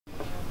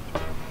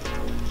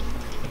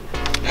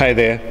Hey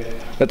there,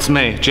 it's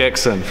me,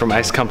 Jackson from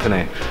Ace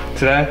Company.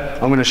 Today,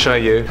 I'm going to show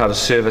you how to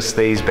service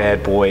these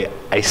bad boy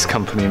Ace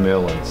Company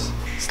Merlins.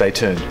 Stay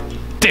tuned.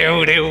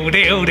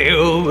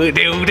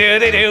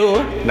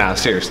 Nah,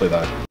 seriously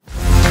though.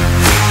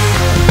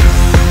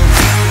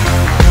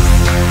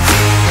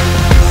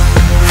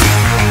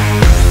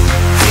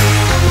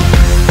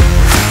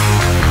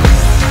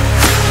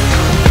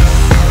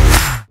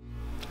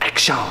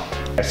 Action!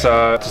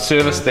 So, to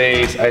service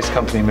these Ace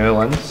Company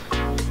Merlins,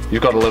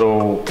 you've got a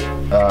little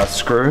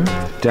screw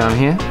down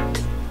here.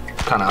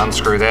 Kind of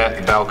unscrew that,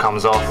 the bell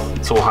comes off,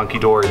 it's all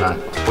hunky-dory now.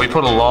 We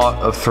put a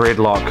lot of thread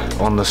lock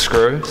on the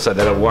screw so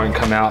that it won't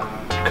come out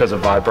because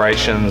of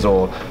vibrations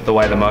or the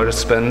way the motor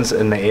spins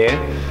in the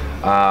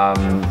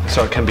air.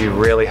 So it can be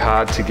really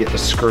hard to get the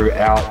screw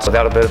out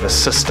without a bit of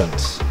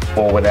assistance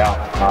or without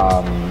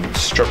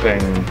stripping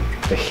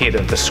the head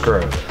of the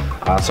screw.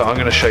 So I'm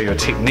going to show you a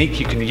technique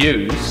you can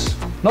use,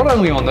 not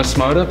only on this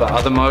motor, but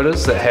other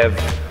motors that have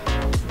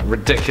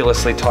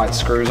ridiculously tight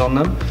screws on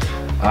them.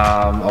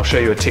 I'll show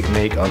you a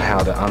technique on how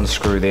to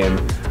unscrew them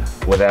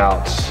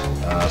without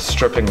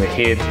stripping the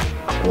head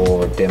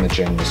or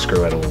damaging the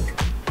screw at all.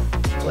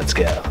 Let's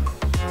go.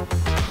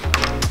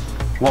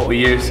 What we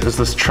use is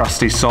this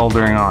trusty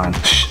soldering iron.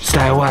 Shh,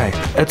 stay away,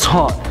 it's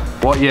hot.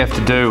 What you have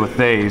to do with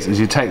these is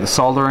you take the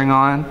soldering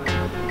iron,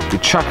 you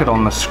chuck it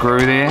on the screw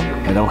there,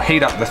 it'll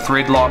heat up the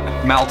thread lock,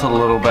 melt it a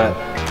little bit,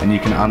 and you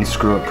can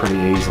unscrew it pretty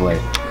easily.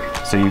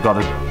 So you've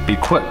got to be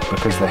quick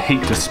because the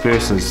heat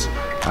disperses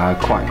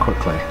quite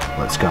quickly.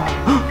 Let's go.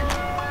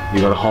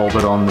 You've got to hold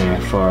it on there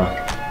for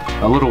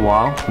a little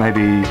while,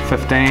 maybe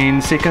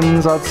 15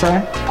 seconds I'd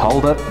say.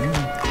 Hold it,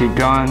 keep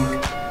going,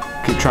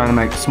 keep trying to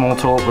make small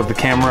talk with the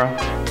camera,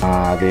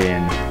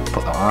 then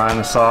put the iron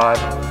aside,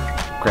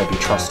 grab your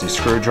trusty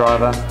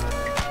screwdriver,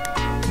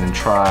 and then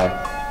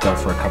go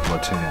for a couple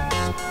of turns.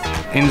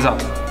 Ends up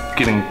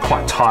getting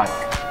quite tight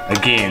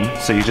again,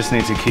 so you just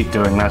need to keep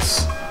doing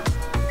this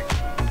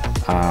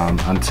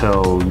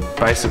until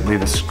basically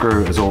the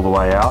screw is all the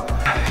way out.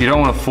 You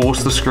don't want to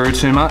force the screw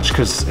too much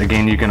because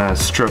again you're going to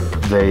strip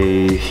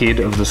the head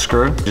of the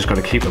screw. You just got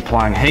to keep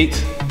applying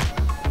heat,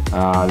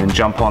 then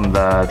jump on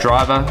the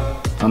driver,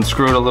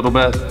 unscrew it a little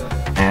bit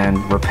and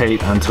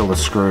repeat until the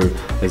screw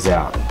is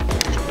out.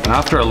 And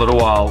after a little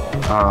while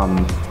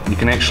you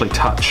can actually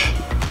touch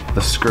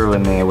the screw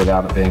in there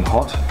without it being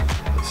hot.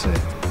 Let's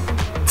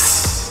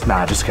see.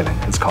 Nah, just kidding,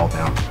 it's cold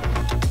now.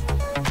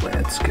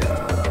 Let's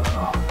go.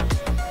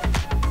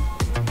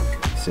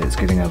 See, it's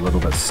getting a little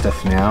bit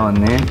stiff now in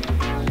there.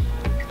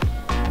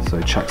 So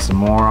chuck some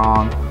more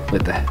on,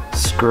 let the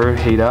screw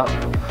heat up,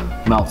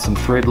 melt some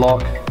thread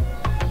lock.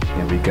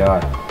 Here we go.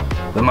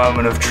 The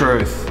moment of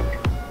truth.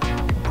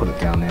 Put it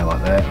down there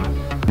like that.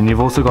 And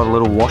you've also got a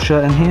little washer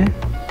in here.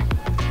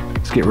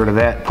 Let's get rid of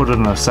that, put it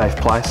in a safe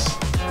place.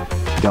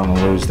 You don't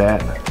want to lose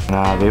that.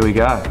 There we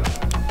go.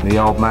 The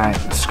old mate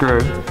screw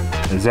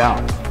is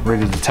out,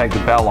 ready to take the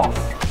bell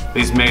off.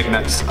 These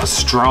magnets are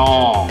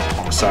strong,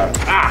 so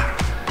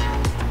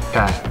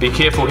okay, be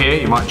careful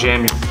here, you might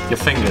jam your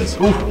fingers.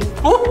 Ooh,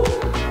 ooh.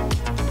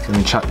 So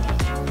then chuck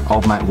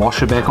old mate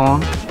washer back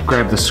on,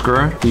 grab the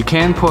screw. You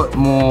can put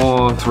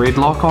more thread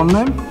lock on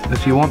them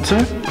if you want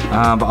to,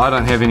 but I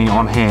don't have any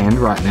on hand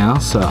right now,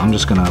 so I'm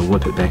just gonna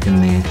whip it back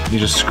in there. You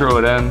just screw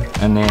it in,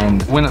 and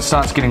then when it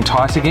starts getting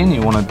tight again,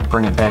 you wanna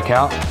bring it back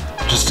out,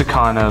 just to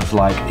kind of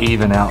like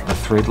even out the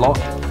thread lock.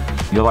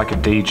 You're like a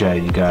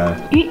DJ, you go,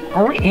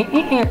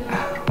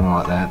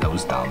 like that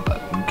was dumb,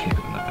 but we'll keep it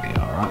in the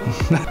video,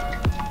 alright?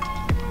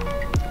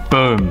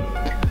 Boom,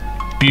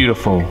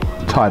 beautiful.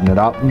 Tighten it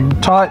up,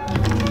 tight,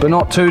 but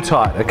not too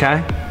tight,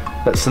 okay?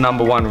 That's the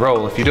 #1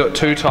 rule. If you do it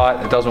too tight,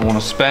 it doesn't want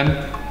to spin.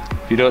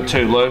 If you do it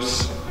too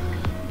loose,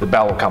 the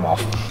bell will come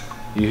off.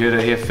 You heard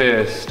it here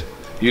first.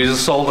 Use a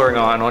soldering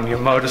iron on your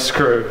motor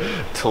screw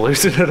to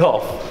loosen it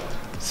off.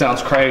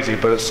 Sounds crazy,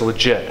 but it's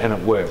legit and it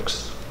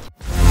works.